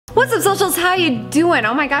What's up, socials? How you doing?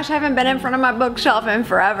 Oh my gosh, I haven't been in front of my bookshelf in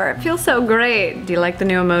forever. It feels so great. Do you like the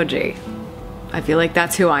new emoji? I feel like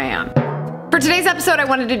that's who I am. For today's episode, I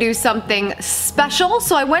wanted to do something special,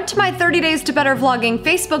 so I went to my 30 Days to Better Vlogging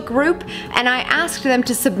Facebook group and I asked them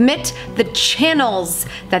to submit the channels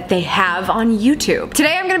that they have on YouTube.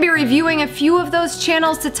 Today I'm going to be reviewing a few of those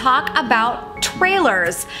channels to talk about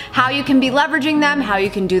trailers, how you can be leveraging them, how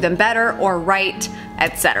you can do them better or right,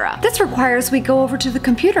 etc. This requires we go over to the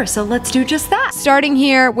computer, so let's do just that. Starting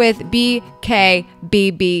here with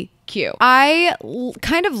BKBBQ. I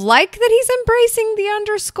kind of like that he's embracing the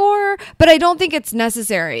underscore, but I don't think it's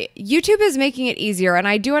necessary. YouTube is making it easier, and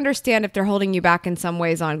I do understand if they're holding you back in some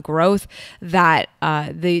ways on growth that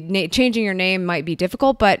changing your name might be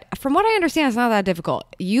difficult, but from what I understand, it's not that difficult.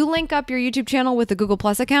 You link up your YouTube channel with the Google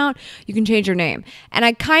Plus account, you can change your name. And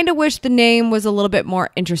I kind of wish the name was a little bit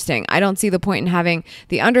more interesting. I don't see the point in having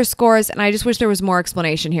the underscores, and I just wish there was more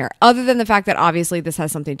explanation here, other than the fact that obviously this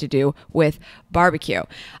has something to do with barbecue.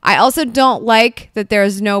 I also don't like that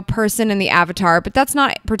there's no person in the avatar, but that's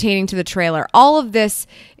not pertaining to the trailer. All of this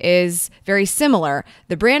is very similar.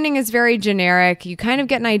 The branding is very generic. You kind of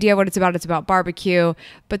get an idea what it's about. It's about barbecue,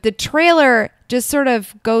 but the trailer just sort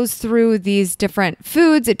of goes through these different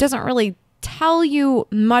foods. It doesn't really tell you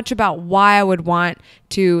much about why I would want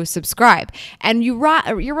to subscribe. And you're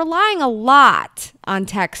relying a lot on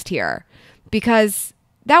text here because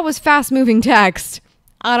that was fast-moving text.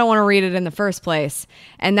 I don't want to read it in the first place.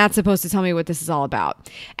 And that's supposed to tell me what this is all about.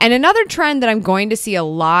 And another trend that I'm going to see a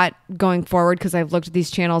lot going forward, because I've looked at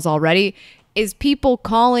these channels already, is people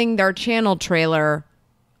calling their channel trailer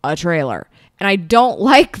a trailer. And I don't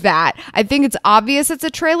like that. I think it's obvious it's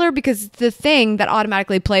a trailer because it's the thing that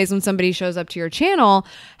automatically plays when somebody shows up to your channel.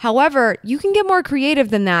 However, you can get more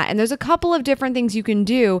creative than that. And there's a couple of different things you can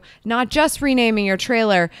do, not just renaming your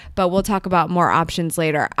trailer, but we'll talk about more options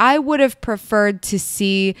later. I would have preferred to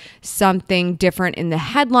see something different in the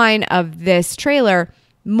headline of this trailer,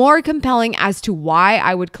 more compelling as to why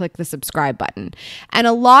I would click the subscribe button. And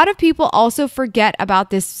a lot of people also forget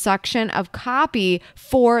about this section of copy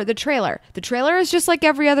for the trailer. The trailer is just like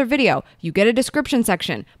every other video. You get a description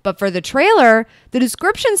section, but for the trailer, the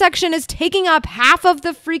description section is taking up half of the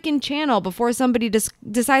freaking channel before somebody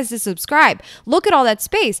decides to subscribe. Look at all that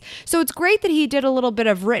space. So it's great that he did a little bit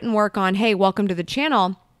of written work on, hey, welcome to the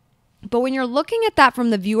channel. But when you're looking at that from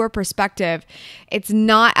the viewer perspective, it's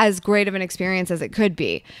not as great of an experience as it could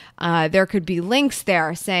be. There could be links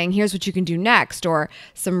there saying, here's what you can do next, or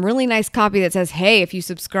some really nice copy that says, hey, if you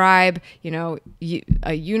subscribe, you know,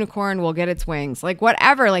 a unicorn will get its wings. Like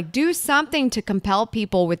whatever, like do something to compel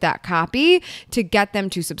people with that copy to get them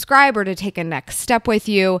to subscribe or to take a next step with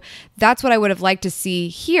you. That's what I would have liked to see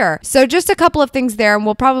here. So just a couple of things there, and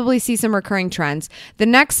we'll probably see some recurring trends. The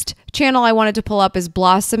next channel I wanted to pull up is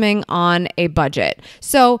Blossoming on a Budget.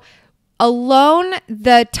 So alone,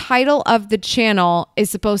 the title of the channel is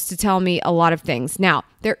supposed to tell me a lot of things. Now,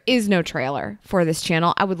 there is no trailer for this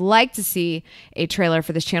channel. I would like to see a trailer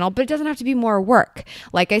for this channel, but it doesn't have to be more work.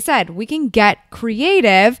 Like I said, we can get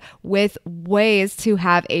creative with ways to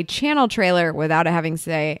have a channel trailer without having to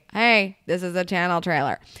say, hey, this is a channel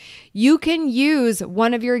trailer. You can use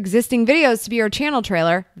one of your existing videos to be your channel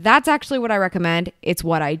trailer. That's actually what I recommend. It's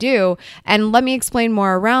what I do. And let me explain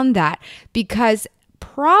more around that, because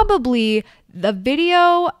probably the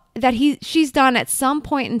video that she's done at some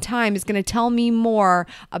point in time is going to tell me more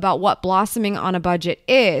about what Blossoming on a Budget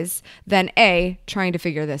is than A, trying to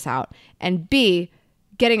figure this out, and B,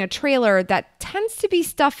 getting a trailer that tends to be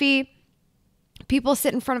stuffy. People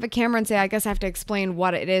sit in front of a camera and say, I guess I have to explain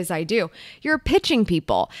what it is I do. You're pitching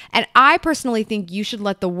people. And I personally think you should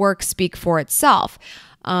let the work speak for itself.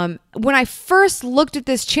 When I first looked at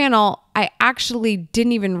this channel, I actually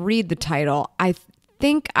didn't even read the title. I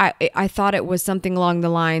think I thought it was something along the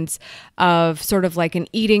lines of sort of like an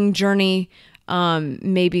eating journey,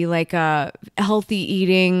 maybe like a healthy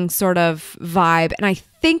eating sort of vibe. And I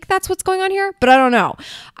think that's what's going on here, but I don't know.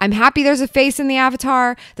 I'm happy there's a face in the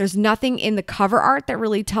avatar. There's nothing in the cover art that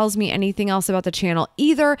really tells me anything else about the channel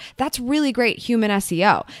either. That's really great human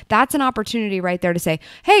SEO. That's an opportunity right there to say,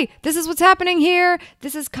 hey, this is what's happening here.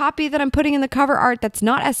 This is copy that I'm putting in the cover art that's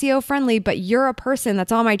not SEO friendly, but you're a person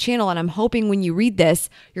that's on my channel, and I'm hoping when you read this,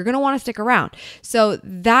 you're going to want to stick around. So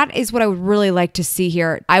that is what I would really like to see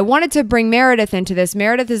here. I wanted to bring Meredith into this.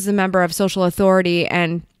 Meredith is a member of Social Authority,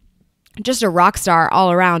 and just a rock star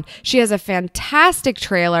all around. She has a fantastic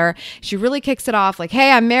trailer. She really kicks it off like,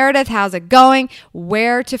 hey, I'm Meredith. How's it going?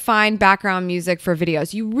 Where to find background music for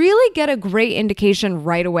videos. You really get a great indication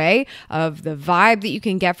right away of the vibe that you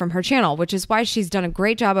can get from her channel, which is why she's done a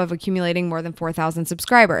great job of accumulating more than 4,000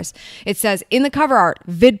 subscribers. It says in the cover art,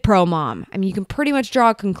 Vid Pro Mom. I mean, you can pretty much draw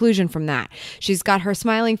a conclusion from that. She's got her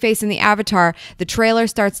smiling face in the avatar. The trailer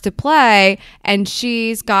starts to play and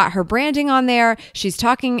she's got her branding on there. She's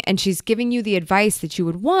talking and she's giving you the advice that you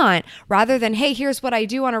would want rather than, hey, here's what I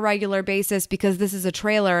do on a regular basis because this is a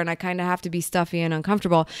trailer and I kind of have to be stuffy and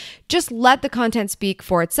uncomfortable. Just let the content speak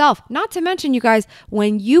for itself. Not to mention, you guys,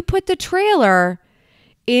 when you put the trailer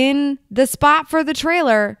in the spot for the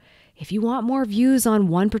trailer, if you want more views on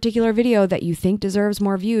one particular video that you think deserves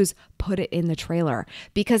more views, put it in the trailer.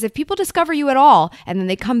 Because if people discover you at all and then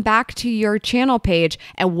they come back to your channel page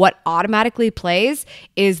and what automatically plays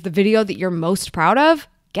is the video that you're most proud of,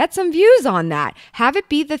 get some views on that. Have it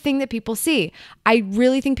be the thing that people see. I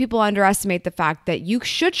really think people underestimate the fact that you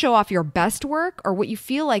should show off your best work or what you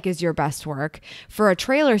feel like is your best work for a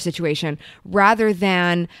trailer situation rather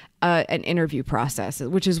than an interview process,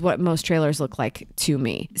 which is what most trailers look like to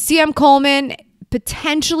me. CM Coleman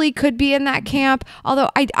potentially could be in that camp,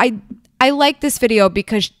 although I like this video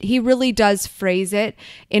because he really does phrase it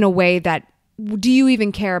in a way that, do you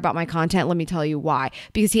even care about my content? Let me tell you why.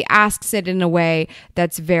 Because he asks it in a way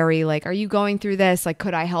that's very like, are you going through this? Like,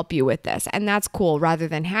 could I help you with this? And that's cool rather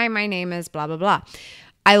than, hi, my name is blah, blah, blah.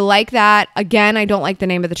 I like that. Again, I don't like the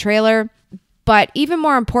name of the trailer. But even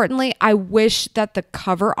more importantly, I wish that the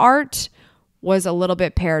cover art was a little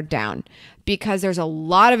bit pared down because there's a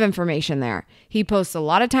lot of information there. He posts a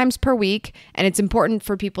lot of times per week and it's important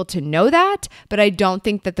for people to know that, but I don't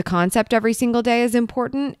think that the concept every single day is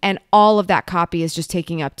important and all of that copy is just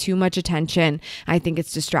taking up too much attention. I think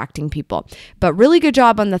it's distracting people. But really good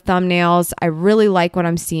job on the thumbnails. I really like what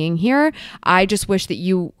I'm seeing here. I just wish that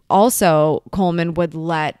you also, Coleman, would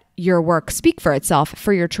let your work speak for itself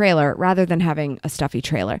for your trailer rather than having a stuffy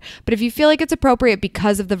trailer. But if you feel like it's appropriate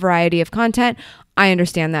because of the variety of content, I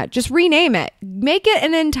understand that. Just rename it. Make it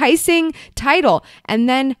an enticing title and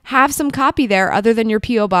then have some copy there other than your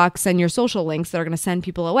P.O. box and your social links that are going to send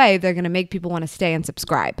people away. They're going to make people want to stay and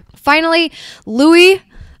subscribe. Finally, Louis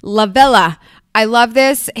Lavella. I love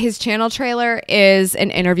this. His channel trailer is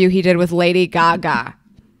an interview he did with Lady Gaga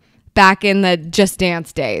back in the Just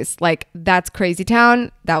Dance days. Like, that's Crazy Town.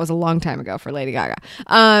 That was a long time ago for Lady Gaga.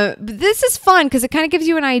 But this is fun because it kind of gives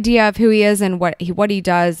you an idea of who he is and what he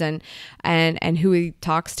does and who he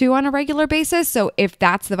talks to on a regular basis. So if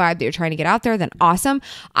that's the vibe that you're trying to get out there, then awesome.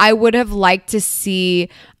 I would have liked to see,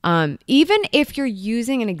 even if you're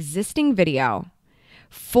using an existing video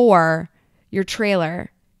for your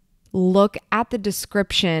trailer, look at the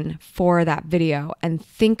description for that video and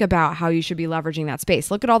think about how you should be leveraging that space.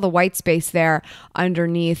 Look at all the white space there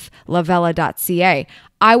underneath lavella.ca.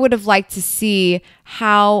 I would have liked to see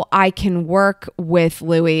how I can work with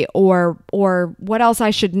Louis or what else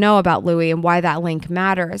I should know about Louis and why that link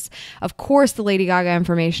matters. Of course, the Lady Gaga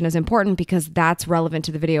information is important because that's relevant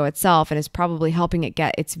to the video itself and is probably helping it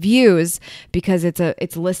get its views because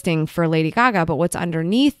it's listing for Lady Gaga. But what's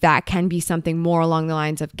underneath that can be something more along the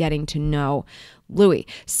lines of getting to know Louis.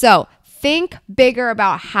 So think bigger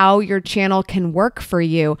about how your channel can work for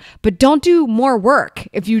you, but don't do more work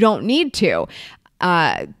if you don't need to.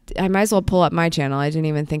 I might as well pull up my channel. I didn't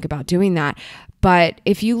even think about doing that. But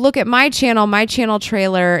if you look at my channel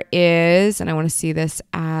trailer is, and I want to see this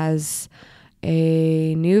as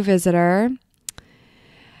a new visitor.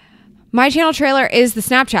 My channel trailer is the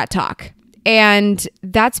Snapchat talk. And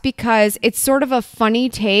that's because it's sort of a funny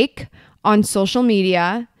take on social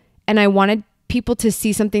media. And I wanted people to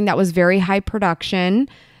see something that was very high production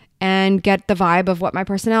and get the vibe of what my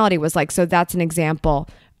personality was like. So that's an example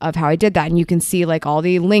of how I did that. And you can see like all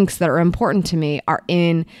the links that are important to me are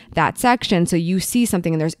in that section. So you see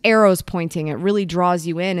something and there's arrows pointing. It really draws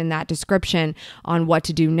you in that description on what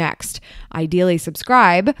to do next. Ideally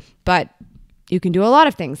subscribe, but you can do a lot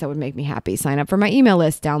of things that would make me happy. Sign up for my email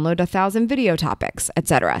list, download 1,000 video topics,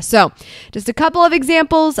 etc. So just a couple of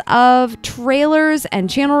examples of trailers and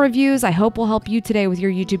channel reviews I hope will help you today with your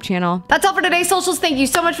YouTube channel. That's all for today's socials. Thank you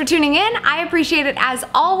so much for tuning in. I appreciate it as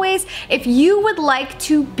always. If you would like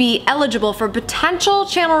to be eligible for potential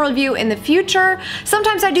channel review in the future,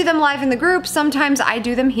 sometimes I do them live in the group, sometimes I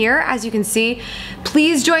do them here, as you can see.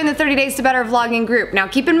 Please join the 30 Days to Better Vlogging group. Now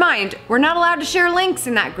keep in mind, we're not allowed to share links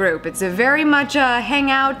in that group. It's a very much a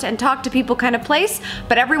hang out and talk to people kind of place,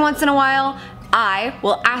 but every once in a while I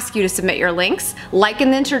will ask you to submit your links, like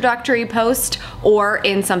in the introductory post or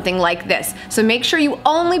in something like this. So make sure you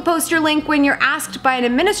only post your link when you're asked by an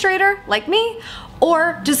administrator like me,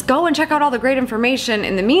 or just go and check out all the great information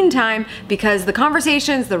in the meantime, because the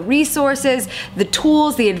conversations, the resources, the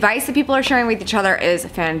tools, the advice that people are sharing with each other is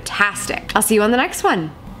fantastic. I'll see you on the next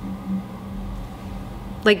one.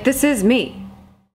 Like, this is me.